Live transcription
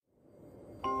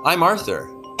I'm Arthur.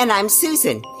 And I'm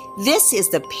Susan. This is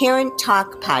the Parent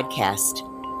Talk Podcast.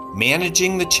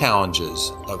 Managing the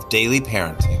challenges of daily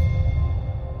parenting.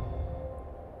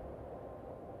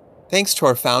 Thanks to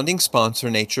our founding sponsor,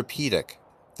 Naturepedic,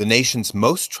 the nation's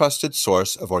most trusted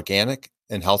source of organic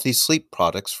and healthy sleep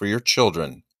products for your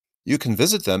children. You can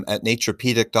visit them at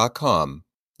naturepedic.com.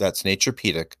 That's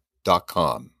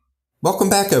naturepedic.com. Welcome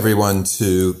back, everyone,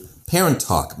 to Parent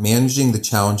Talk, Managing the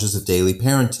Challenges of Daily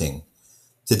Parenting.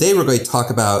 Today, we're going to talk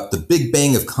about the Big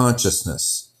Bang of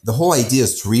consciousness. The whole idea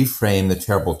is to reframe the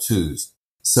terrible twos.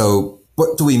 So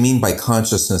what do we mean by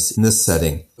consciousness in this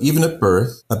setting? Even at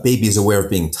birth, a baby is aware of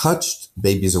being touched. A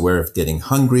baby is aware of getting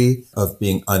hungry, of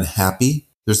being unhappy.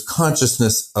 There's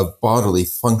consciousness of bodily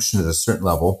function at a certain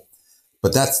level,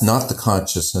 but that's not the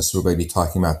consciousness we're going to be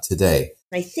talking about today.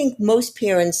 I think most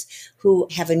parents who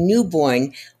have a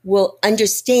newborn will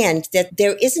understand that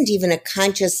there isn't even a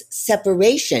conscious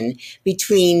separation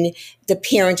between the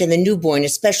parent and the newborn,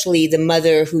 especially the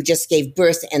mother who just gave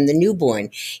birth and the newborn.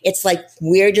 It's like,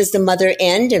 where does the mother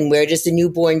end and where does the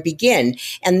newborn begin?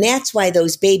 And that's why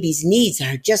those babies' needs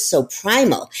are just so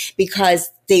primal, because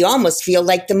they almost feel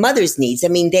like the mother's needs. I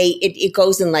mean, it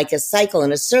goes in like a cycle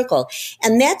and a circle.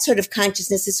 And that sort of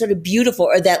consciousness is sort of beautiful,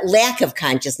 or that lack of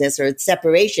consciousness or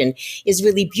separation is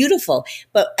really beautiful.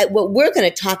 But what we're going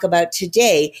to talk about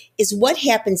today is what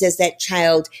happens as that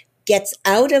child gets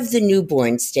out of the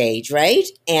newborn stage, right?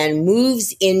 And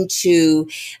moves into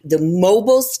the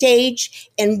mobile stage.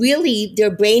 And really,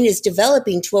 their brain is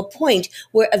developing to a point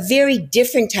where a very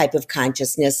different type of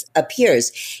consciousness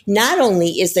appears. Not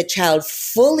only is the child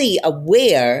fully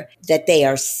aware that they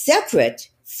are separate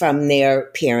from their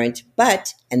parent,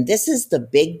 but, and this is the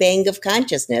big bang of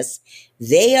consciousness,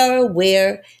 they are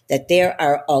aware that there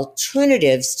are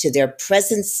alternatives to their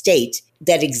present state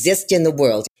that exist in the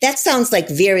world. That sounds like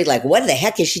what the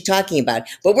heck is she talking about?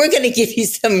 But we're going to give you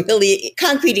some really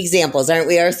concrete examples, aren't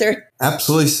we, Arthur?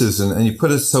 Absolutely, Susan. And you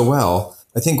put it so well.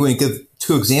 I think we give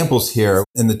two examples here,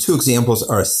 and the two examples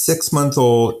are a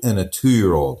 6-month-old and a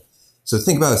 2-year-old. So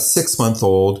think about a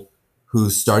 6-month-old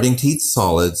who's starting to eat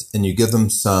solids, and you give them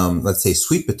some, let's say,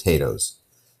 sweet potatoes.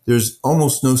 There's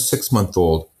almost no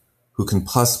 6-month-old who can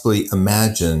possibly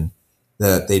imagine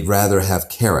that they'd rather have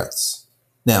carrots.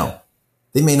 Now,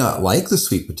 they may not like the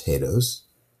sweet potatoes,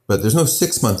 but there's no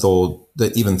 6-month-old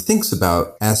that even thinks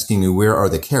about asking you, where are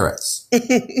the carrots?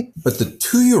 But the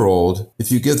 2-year-old,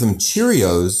 if you give them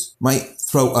Cheerios, might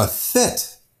throw a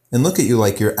fit and look at you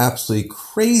like you're absolutely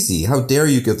crazy. How dare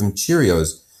you give them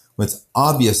Cheerios when it's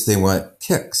obvious they want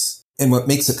kicks? And what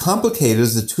makes it complicated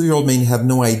is the 2-year-old may have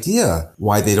no idea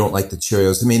why they don't like the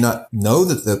Cheerios. They may not know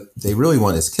that they really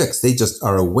want is kicks. They just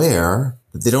are aware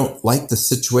that they don't like the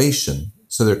situation.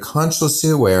 So they're consciously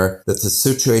aware that the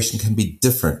situation can be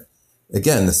different.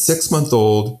 Again, the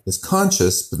 6-month-old is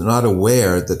conscious, but they're not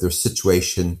aware that their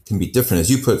situation can be different. As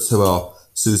you put it so well,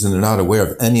 Susan, they're not aware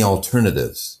of any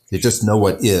alternatives. They just know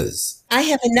what is. I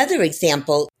have another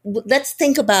example. Let's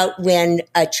think about when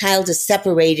a child is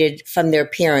separated from their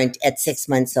parent at 6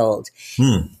 months old.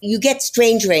 You get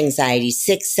stranger anxiety,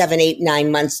 6, 7, 8,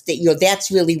 9 months.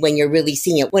 That's really when you're really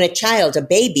seeing it. When a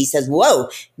baby says, whoa,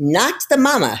 not the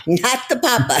mama, not the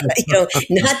papa,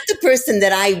 not the person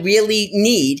that I really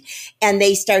need. And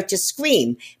they start to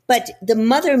scream. But the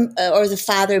mother or the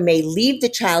father may leave the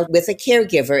child with a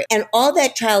caregiver, and all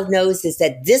that child knows is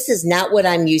that this is not what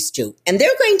I'm used to. And they're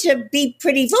going to be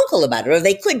pretty vocal about it, or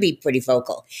they could be pretty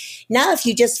vocal. Now, if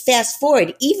you just fast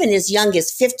forward, even as young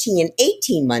as 15 and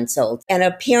 18 months old, and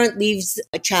a parent leaves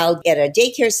a child at a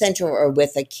daycare center or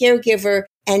with a caregiver,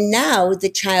 and now the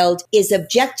child is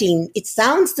objecting. It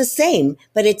sounds the same,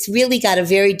 but it's really got a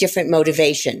very different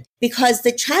motivation, because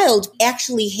the child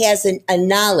actually has a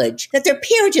knowledge that their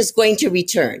parent is going to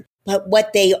return. But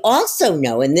what they also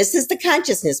know, and this is the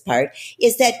consciousness part,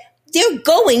 is that they're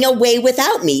going away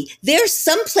without me. They're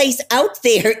someplace out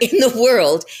there in the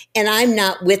world, and I'm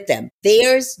not with them.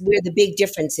 There's where the big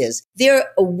difference is.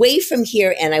 They're away from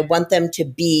here, and I want them to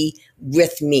be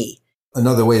with me.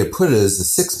 Another way to put it is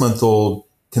the 6-month-old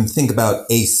can think about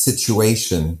a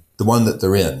situation, the one that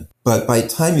they're in. But by the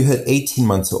time you hit 18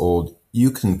 months old, you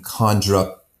can conjure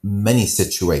up many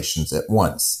situations at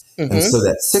once. Mm-hmm. And so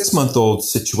that 6-month-old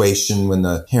situation, when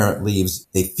the parent leaves,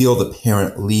 they feel the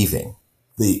parent leaving.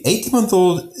 The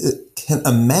 18-month-old can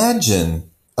imagine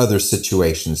other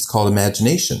situations. It's called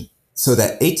imagination. So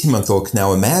that 18-month-old can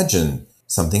now imagine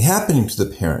something happening to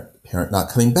the parent not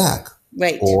coming back.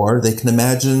 Right. Or they can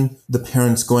imagine the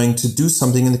parent's going to do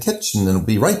something in the kitchen and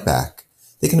be right back.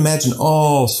 They can imagine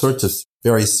all sorts of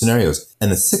various scenarios. And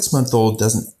the 6-month-old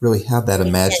doesn't really have that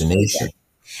imagination.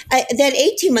 That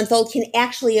 18-month-old can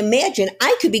actually imagine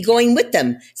I could be going with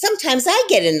them. Sometimes I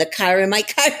get in the car in my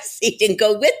car seat and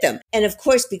go with them. And of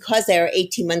course, because they're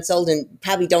 18 months old and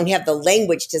probably don't have the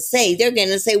language to say, they're going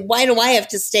to say, why do I have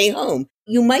to stay home?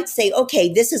 You might say,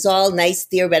 okay, this is all nice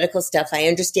theoretical stuff. I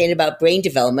understand about brain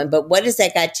development, but what has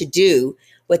that got to do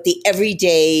with the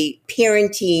everyday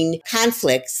parenting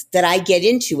conflicts that I get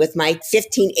into with my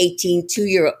 15, 18,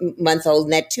 2-month-old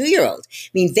and that 2-year-old? I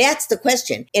mean, that's the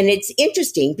question. And it's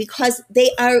interesting because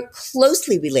they are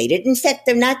closely related. In fact,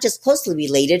 they're not just closely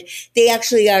related, they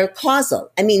actually are causal.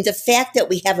 I mean, the fact that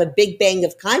we have a big bang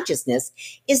of consciousness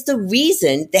is the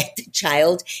reason that the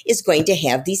child is going to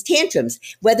have these tantrums,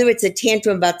 whether it's a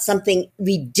tantrum about something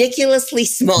ridiculously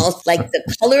small, like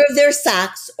the color of their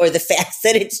socks or the fact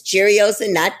that it's Cheerios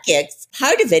and not Kicks.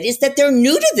 Part of it is that they're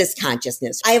new to this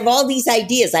consciousness. I have all these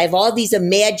ideas. I have all these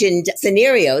imagined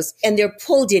scenarios, and they're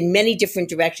pulled in many different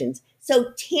directions.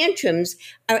 So tantrums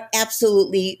are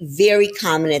absolutely very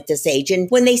common at this age. And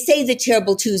when they say the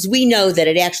terrible twos, we know that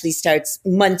it actually starts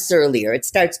months earlier. It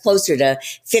starts closer to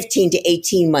 15 to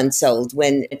 18 months old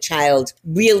when a child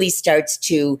really starts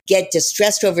to get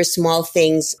distressed over small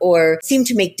things or seem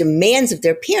to make demands of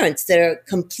their parents that are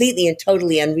completely and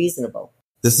totally unreasonable.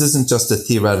 This isn't just a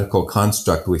theoretical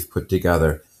construct we've put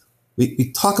together.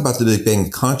 We talk about the Big Bang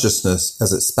consciousness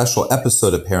as a special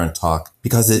episode of Parent Talk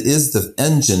because it is the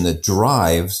engine that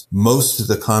drives most of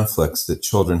the conflicts that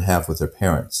children have with their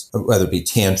parents, whether it be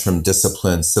tantrum,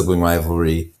 discipline, sibling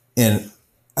rivalry. And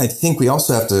I think we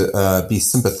also have to be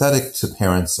sympathetic to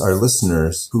parents, our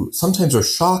listeners, who sometimes are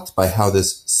shocked by how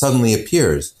this suddenly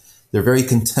appears. They're very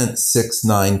content 6,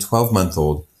 9,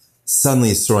 12-month-old suddenly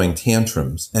is throwing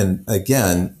tantrums. And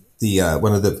again,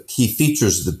 one of the key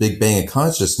features of the Big Bang of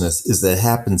consciousness is that it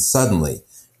happens suddenly.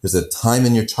 There's a time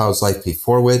in your child's life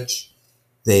before which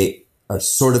they are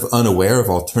sort of unaware of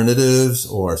alternatives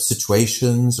or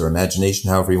situations or imagination,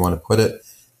 however you want to put it. And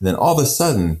then all of a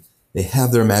sudden, they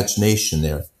have their imagination.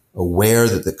 They're aware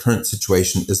that the current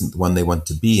situation isn't the one they want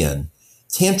to be in.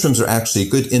 Tantrums are actually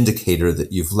a good indicator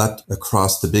that you've leapt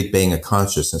across the Big Bang of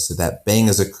consciousness, that bang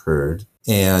has occurred.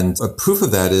 And a proof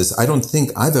of that is I don't think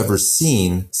I've ever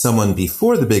seen someone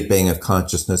before the Big Bang of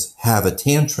consciousness have a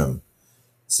tantrum.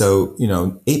 So,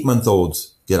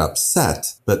 8-month-olds get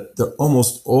upset, but they're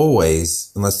almost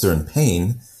always, unless they're in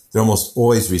pain, they're almost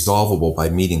always resolvable by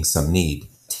meeting some need.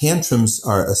 Tantrums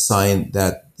are a sign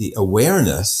that the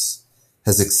awareness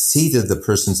has exceeded the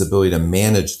person's ability to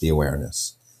manage the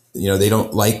awareness. They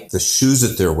don't like the shoes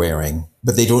that they're wearing,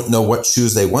 but they don't know what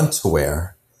shoes they want to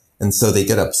wear. And so they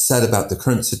get upset about the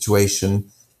current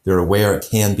situation. They're aware it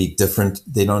can be different.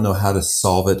 They don't know how to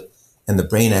solve it. And the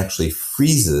brain actually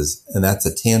freezes, and that's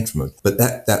a tantrum. But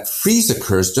that freeze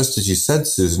occurs, just as you said,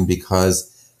 Susan,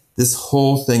 because this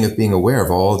whole thing of being aware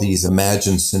of all these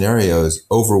imagined scenarios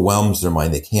overwhelms their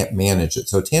mind. They can't manage it.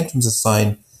 So tantrum's a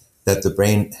sign that the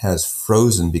brain has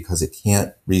frozen because it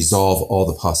can't resolve all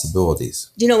the possibilities.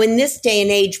 In this day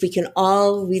and age, we can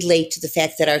all relate to the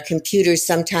fact that our computers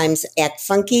sometimes act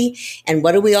funky. And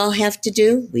what do we all have to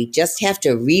do? We just have to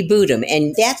reboot them.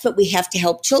 And that's what we have to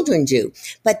help children do.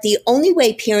 But the only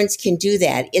way parents can do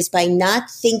that is by not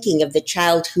thinking of the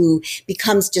child who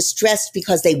becomes distressed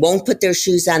because they won't put their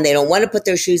shoes on. They don't want to put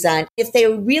their shoes on. If they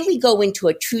really go into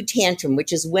a true tantrum,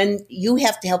 which is when you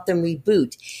have to help them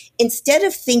reboot, instead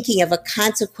of thinking of a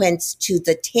consequence to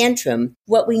the tantrum,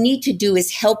 what we need to do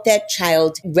is help that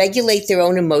child regulate their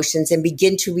own emotions and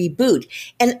begin to reboot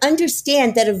and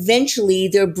understand that eventually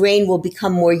their brain will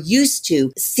become more used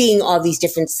to seeing all these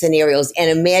different scenarios and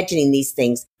imagining these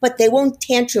things. But they won't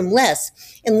tantrum less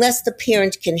unless the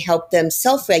parent can help them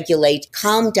self-regulate,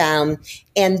 calm down,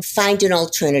 and find an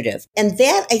alternative. And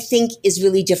that, I think, is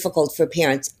really difficult for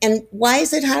parents. And why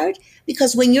is it hard?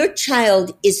 Because when your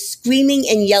child is screaming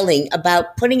and yelling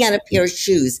about putting on a pair of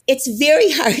shoes, it's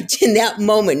very hard in that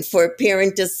moment for a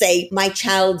parent to say, my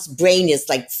child's brain is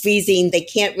like freezing. They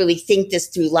can't really think this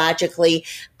through logically.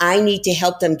 I need to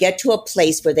help them get to a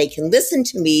place where they can listen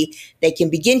to me. They can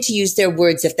begin to use their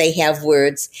words if they have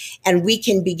words. And we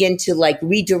can begin to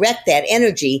redirect that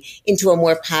energy into a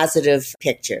more positive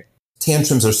picture.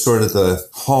 Tantrums are sort of the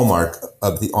hallmark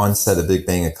of the onset of Big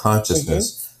Bang of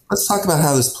consciousness. Mm-hmm. Let's talk about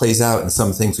how this plays out and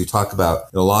some things we talk about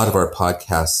in a lot of our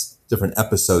podcasts, different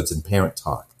episodes in Parent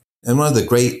Talk. And one of the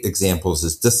great examples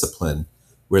is discipline,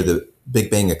 where the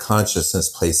Big Bang of consciousness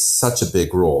plays such a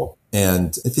big role.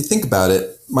 And if you think about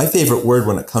it, my favorite word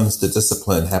when it comes to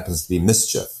discipline happens to be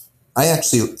mischief. I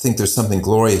actually think there's something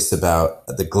glorious about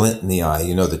the glint in the eye,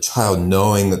 the child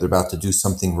knowing that they're about to do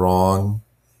something wrong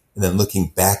and then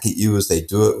looking back at you as they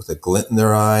do it with a glint in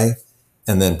their eye.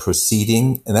 and then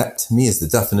proceeding. And that to me is the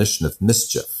definition of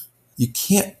mischief. You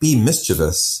can't be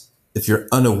mischievous if you're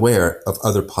unaware of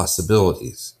other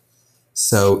possibilities.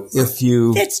 So if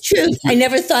you... That's true. I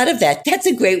never thought of that. That's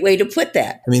a great way to put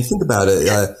that. I mean, think about it.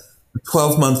 A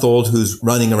 12-month-old who's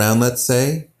running around, let's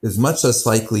say, is much less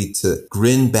likely to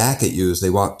grin back at you as they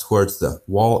walk towards the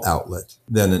wall outlet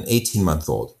than an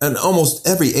 18-month-old. And almost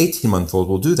every 18-month-old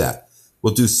will do that.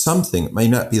 Will do something. It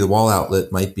might not be the wall outlet.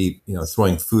 It might be,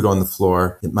 throwing food on the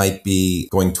floor. It might be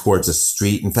going towards a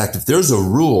street. In fact, if there's a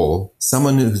rule,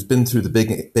 someone who's been through the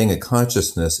Big Bang of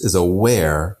Consciousness is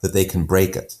aware that they can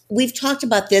break it. We've talked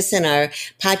about this in our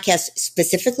podcast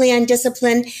specifically on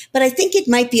discipline, but I think it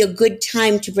might be a good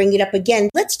time to bring it up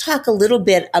again. Let's talk a little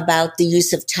bit about the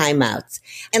use of timeouts.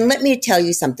 And let me tell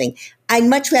you something. I'd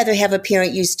much rather have a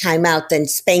parent use timeout than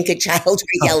spank a child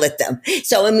or yell at them.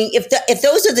 So, I mean, if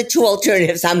those are the two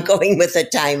alternatives, I'm going with a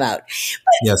timeout.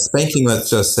 Yeah, spanking, let's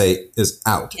just say, is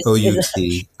out.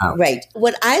 O-U-T, out. Right.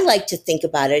 What I like to think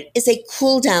about it is a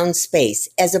cool down space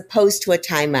as opposed to a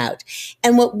timeout.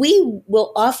 And what we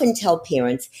will often tell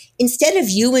parents, instead of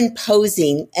you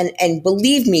imposing, and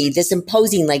believe me, this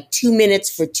imposing like 2 minutes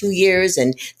for 2 years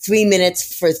and 3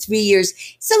 minutes for 3 years,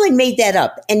 someone made that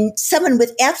up. And someone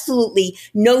with absolutely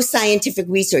no scientific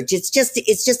research. It's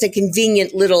just a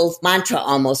convenient little mantra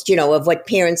almost, of what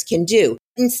parents can do.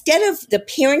 Instead of the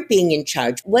parent being in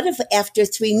charge, what if after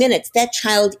 3 minutes, that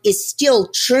child is still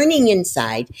churning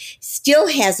inside, still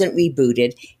hasn't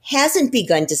rebooted, hasn't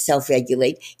begun to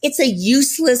self-regulate? It's a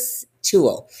useless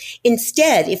tool.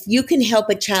 Instead, if you can help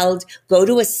a child go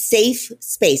to a safe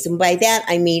space, and by that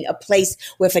I mean a place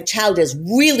where if a child is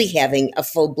really having a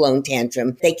full-blown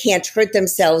tantrum, they can't hurt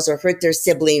themselves or hurt their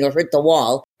sibling or hurt the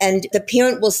wall. And the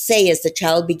parent will say as the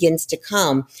child begins to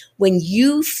calm, when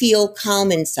you feel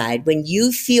calm inside, when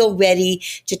you feel ready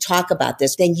to talk about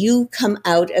this, then you come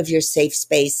out of your safe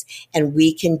space and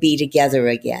we can be together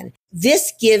again.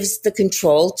 This gives the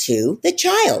control to the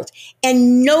child,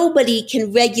 and nobody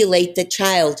can regulate the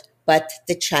child but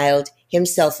the child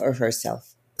himself or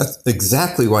herself. That's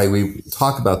exactly why we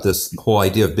talk about this whole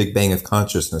idea of Big Bang of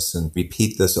Consciousness and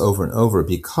repeat this over and over,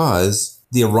 because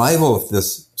the arrival of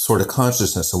this sort of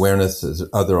consciousness, awareness,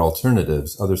 other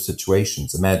alternatives, other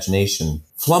situations, imagination,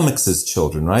 flummoxes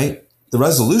children, right? The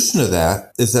resolution of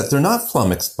that is that they're not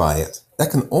flummoxed by it. That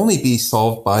can only be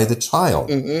solved by the child.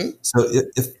 Mm-hmm. So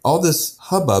if all this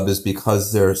hubbub is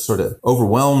because they're sort of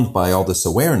overwhelmed by all this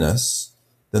awareness,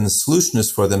 then the solution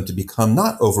is for them to become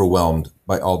not overwhelmed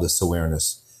by all this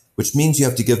awareness, which means you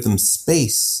have to give them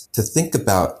space to think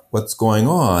about what's going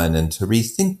on and to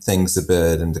rethink things a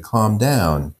bit and to calm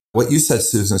down. What you said,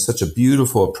 Susan, is such a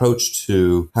beautiful approach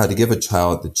to how to give a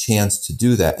child the chance to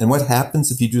do that. And what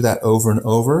happens if you do that over and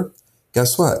over?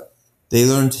 Guess what? They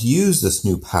learn to use this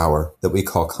new power that we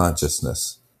call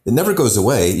consciousness. It never goes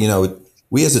away.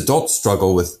 We as adults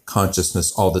struggle with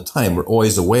consciousness all the time. We're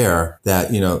always aware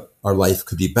that, our life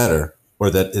could be better or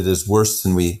that it is worse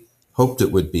than we hoped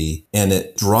it would be. And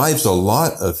it drives a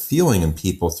lot of feeling in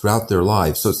people throughout their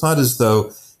lives. So it's not as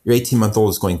though your 18-month-old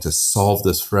is going to solve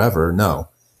this forever. No,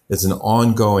 it's an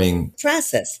ongoing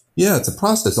process. Yeah, it's a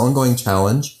process, ongoing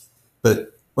challenge. But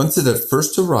once it at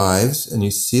first arrives and you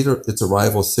see its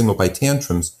arrival signaled by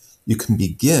tantrums, you can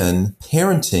begin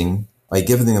parenting by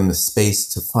giving them the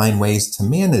space to find ways to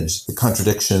manage the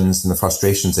contradictions and the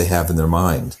frustrations they have in their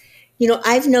mind.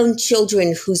 I've known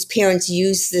children whose parents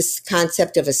use this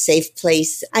concept of a safe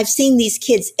place. I've seen these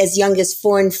kids as young as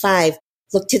 4 and 5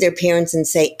 look to their parents and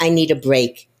say, I need a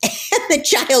break. And the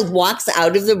child walks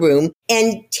out of the room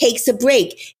and takes a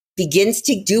break, begins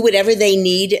to do whatever they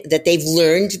need that they've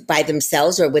learned by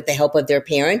themselves or with the help of their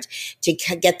parent to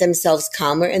get themselves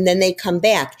calmer, and then they come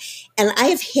back. And I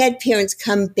have had parents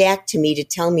come back to me to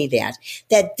tell me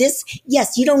that this,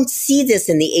 yes, you don't see this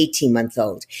in the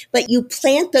 18-month-old, but you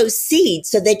plant those seeds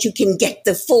so that you can get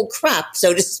the full crop,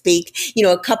 so to speak,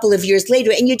 a couple of years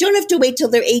later. And you don't have to wait till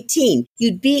they're 18.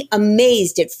 You'd be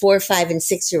amazed at 4, 5, and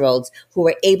 6-year-olds who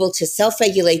are able to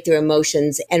self-regulate their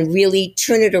emotions and really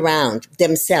turn it around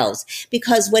themselves.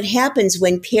 Because what happens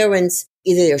when parents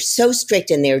either they're so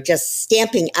strict and they're just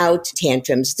stamping out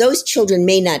tantrums, those children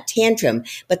may not tantrum,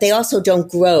 but they also don't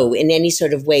grow in any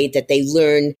sort of way that they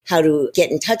learn how to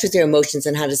get in touch with their emotions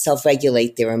and how to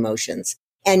self-regulate their emotions.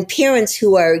 And parents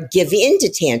who give in to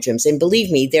tantrums, and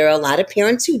believe me, there are a lot of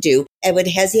parents who do. I would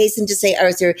hasten to say,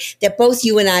 Arthur, that both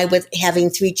you and I, with having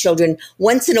 3 children,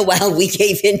 once in a while we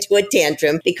gave into a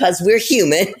tantrum because we're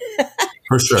human.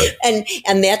 For sure.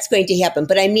 And that's going to happen.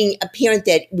 But I mean, a parent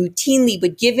that routinely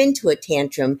would give into a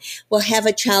tantrum will have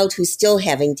a child who's still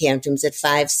having tantrums at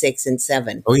 5, 6, and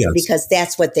 7. Oh, yes. Because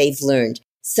that's what they've learned.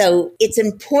 So it's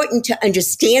important to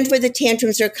understand where the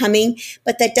tantrums are coming,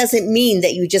 but that doesn't mean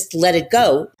that you just let it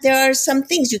go. There are some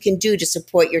things you can do to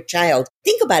support your child.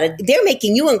 Think about it. They're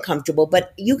making you uncomfortable,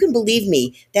 but you can believe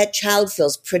me, that child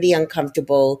feels pretty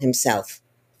uncomfortable himself.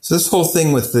 So this whole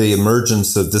thing with the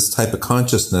emergence of this type of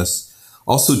consciousness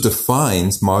also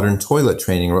defines modern toilet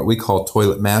training, or what we call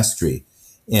toilet mastery.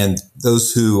 And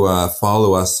those who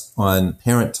follow us on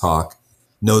Parent Talk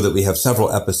know that we have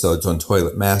several episodes on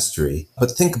toilet mastery.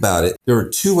 But think about it. There were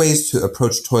two ways to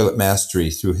approach toilet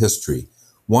mastery through history.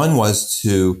 One was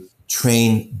to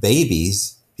train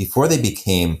babies before they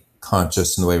became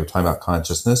conscious in the way we're talking about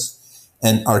consciousness.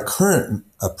 And our current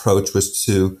approach was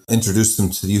to introduce them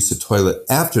to the use of toilet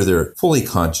after they're fully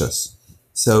conscious.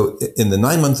 So in the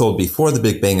 9-month-old before the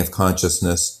Big Bang of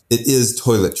consciousness, it is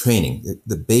toilet training.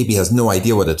 The baby has no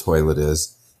idea what a toilet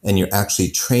is, and you're actually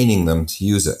training them to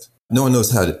use it. No one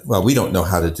knows we don't know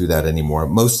how to do that anymore.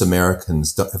 Most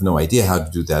Americans have no idea how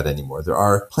to do that anymore. There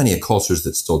are plenty of cultures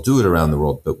that still do it around the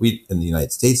world, but we in the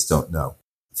United States don't know.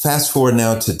 Fast forward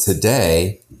now to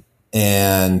today,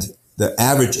 and the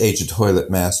average age of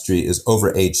toilet mastery is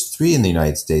over age 3 in the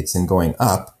United States and going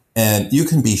up. And you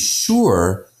can be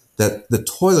sure that the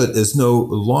toilet is no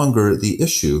longer the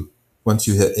issue once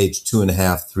you hit age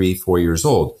 2.5, 3, 4 years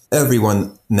old.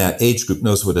 Everyone in that age group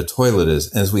knows what a toilet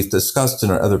is. And as we've discussed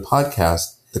in our other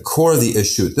podcasts, the core of the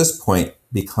issue at this point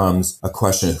becomes a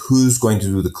question of who's going to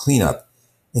do the cleanup.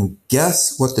 And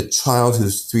guess what the child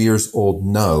who's 3 years old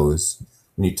knows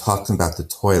when you talk to them about the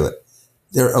toilet?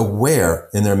 They're aware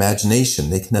in their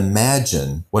imagination. They can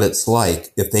imagine what it's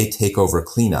like if they take over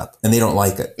cleanup, and they don't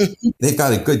like it. They've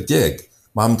got a good gig.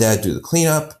 Mom and dad do the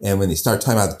cleanup, and when they start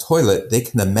talking about the toilet, they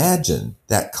can imagine.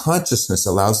 That consciousness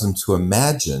allows them to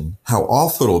imagine how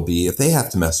awful it'll be if they have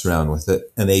to mess around with it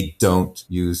and they don't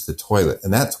use the toilet.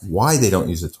 And that's why they don't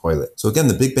use the toilet. So again,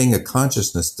 the Big Bang of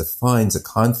consciousness defines a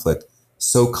conflict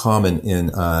so common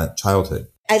in childhood.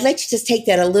 I'd like to just take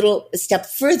that a little step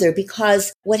further,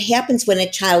 because what happens when a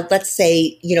child, let's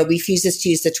say, refuses to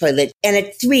use the toilet, and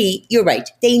at 3, you're right,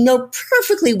 they know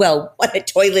perfectly well what a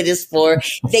toilet is for.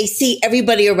 They see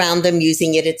everybody around them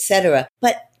using it, etc.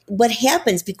 But what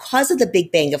happens because of the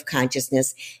Big Bang of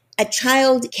consciousness, a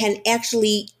child can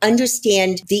actually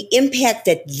understand the impact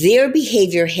that their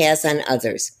behavior has on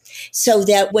others. So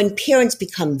that when parents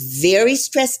become very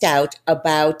stressed out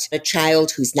about a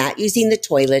child who's not using the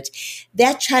toilet,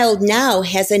 that child now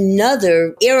has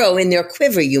another arrow in their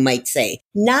quiver, you might say.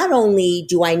 Not only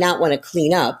do I not want to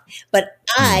clean up, but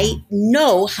I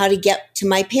know how to get to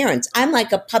my parents. I'm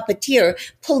like a puppeteer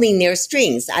pulling their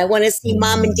strings. I want to see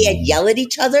mom and dad yell at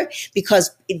each other,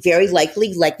 because very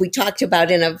likely, like we talked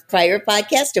about in a prior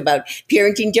podcast about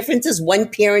parenting differences, one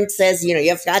parent says,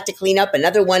 you've got to clean up.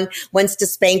 Another one wants to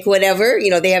spank whatever,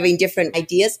 they're having different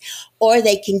ideas, or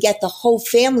they can get the whole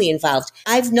family involved.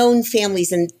 I've known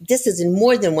families, and this is in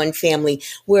more than one family,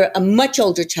 where a much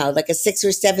older child, like a 6 or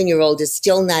 7-year-old, is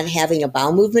still not having a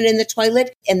bowel movement in the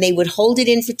toilet, and they would hold it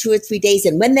in for 2 or 3 days.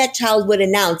 And when that child would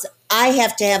announce, I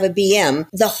have to have a BM,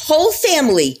 the whole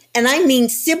family, and I mean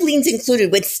siblings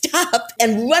included, would stop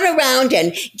and run around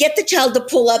and get the child to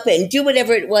pull up and do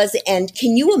whatever it was. And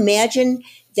can you imagine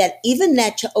that even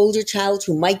that older child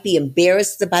who might be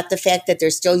embarrassed about the fact that they're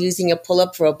still using a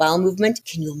pull-up for a bowel movement,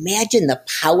 can you imagine the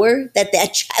power that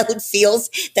child feels,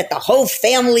 that the whole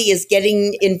family is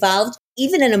getting involved?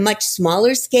 Even in a much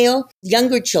smaller scale,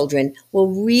 younger children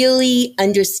will really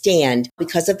understand,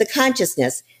 because of the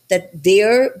consciousness, that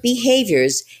their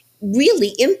behaviors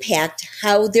really impact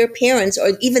how their parents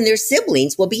or even their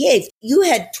siblings will behave. You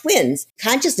had twins.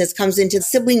 Consciousness comes into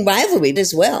sibling rivalry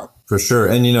as well. For sure.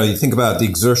 And, you think about the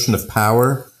exertion of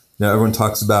power. Everyone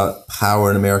talks about power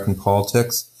in American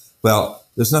politics. Well,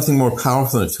 there's nothing more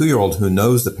powerful than a 2-year-old who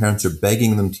knows the parents are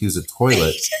begging them to use a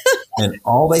toilet. And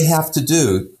all they have to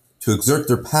do to exert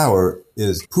their power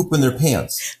is poop in their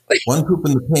pants. One poop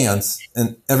in the pants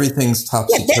and everything's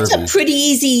topsy-turvy. Yeah, that's a pretty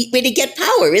easy way to get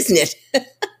power, isn't it?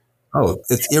 Oh,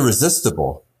 it's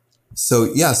irresistible.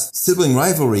 So yes, sibling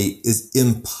rivalry is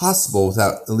impossible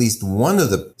without at least one of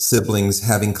the siblings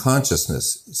having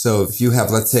consciousness. So if you have,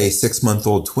 let's say,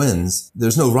 6-month-old twins,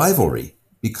 there's no rivalry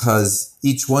because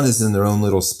each one is in their own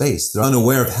little space. They're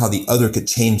unaware of how the other could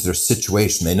change their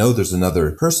situation. They know there's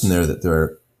another person there that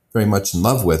they're very much in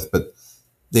love with, but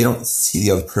they don't see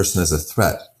the other person as a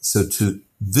threat. So to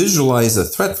visualize a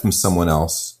threat from someone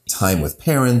else, time with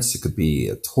parents, it could be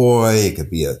a toy, it could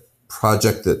be a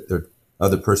project that the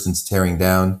other person's tearing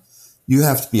down. You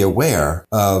have to be aware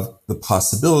of the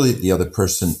possibility that the other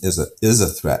person is a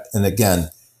threat. And again,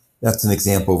 that's an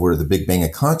example where the Big Bang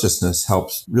of consciousness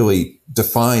helps really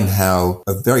define how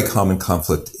a very common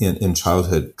conflict in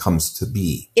childhood comes to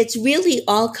be. It's really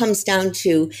all comes down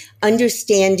to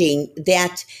understanding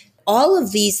that all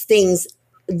of these things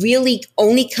really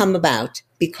only come about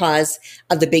because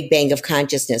of the Big Bang of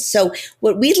consciousness. So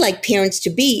what we'd like parents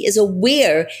to be is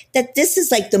aware that this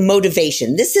is like the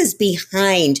motivation. This is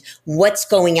behind what's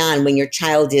going on when your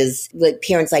child is, what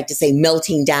parents like to say,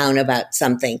 melting down about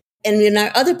something. And in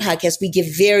our other podcasts, we give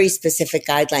very specific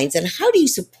guidelines on how do you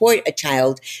support a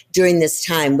child during this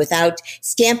time without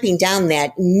stamping down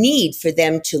that need for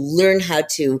them to learn how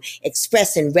to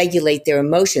express and regulate their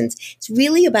emotions. It's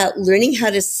really about learning how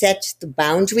to set the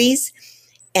boundaries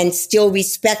and still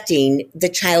respecting the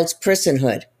child's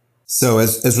personhood. So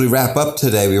as we wrap up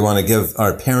today, we want to give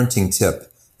our parenting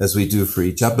tip as we do for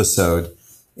each episode.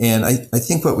 And I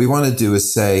think what we want to do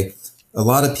is say, a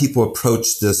lot of people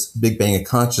approach this Big Bang of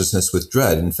consciousness with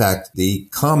dread. In fact, the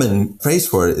common phrase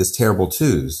for it is terrible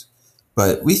twos.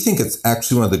 But we think it's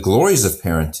actually one of the glories of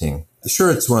parenting. Sure,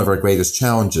 it's one of our greatest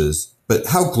challenges, but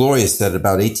how glorious that at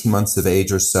about 18 months of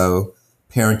age or so,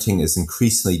 parenting is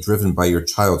increasingly driven by your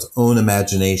child's own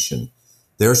imagination,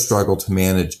 their struggle to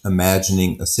manage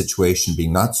imagining a situation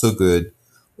being not so good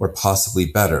or possibly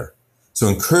better. So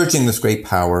encouraging this great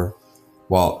power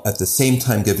while at the same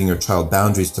time giving your child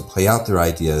boundaries to play out their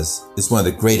ideas is one of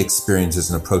the great experiences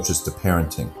and approaches to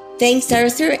parenting. Thanks,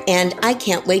 Arthur, and I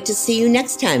can't wait to see you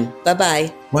next time.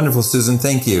 Bye-bye. Wonderful, Susan.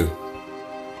 Thank you.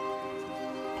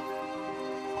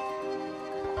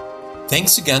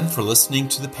 Thanks again for listening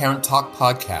to the Parent Talk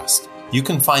podcast. You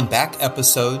can find back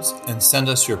episodes and send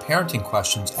us your parenting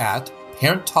questions at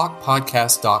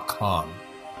parenttalkpodcast.com.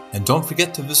 And don't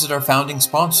forget to visit our founding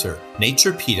sponsor,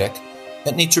 Nature Pedic,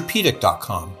 at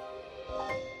naturepedic.com.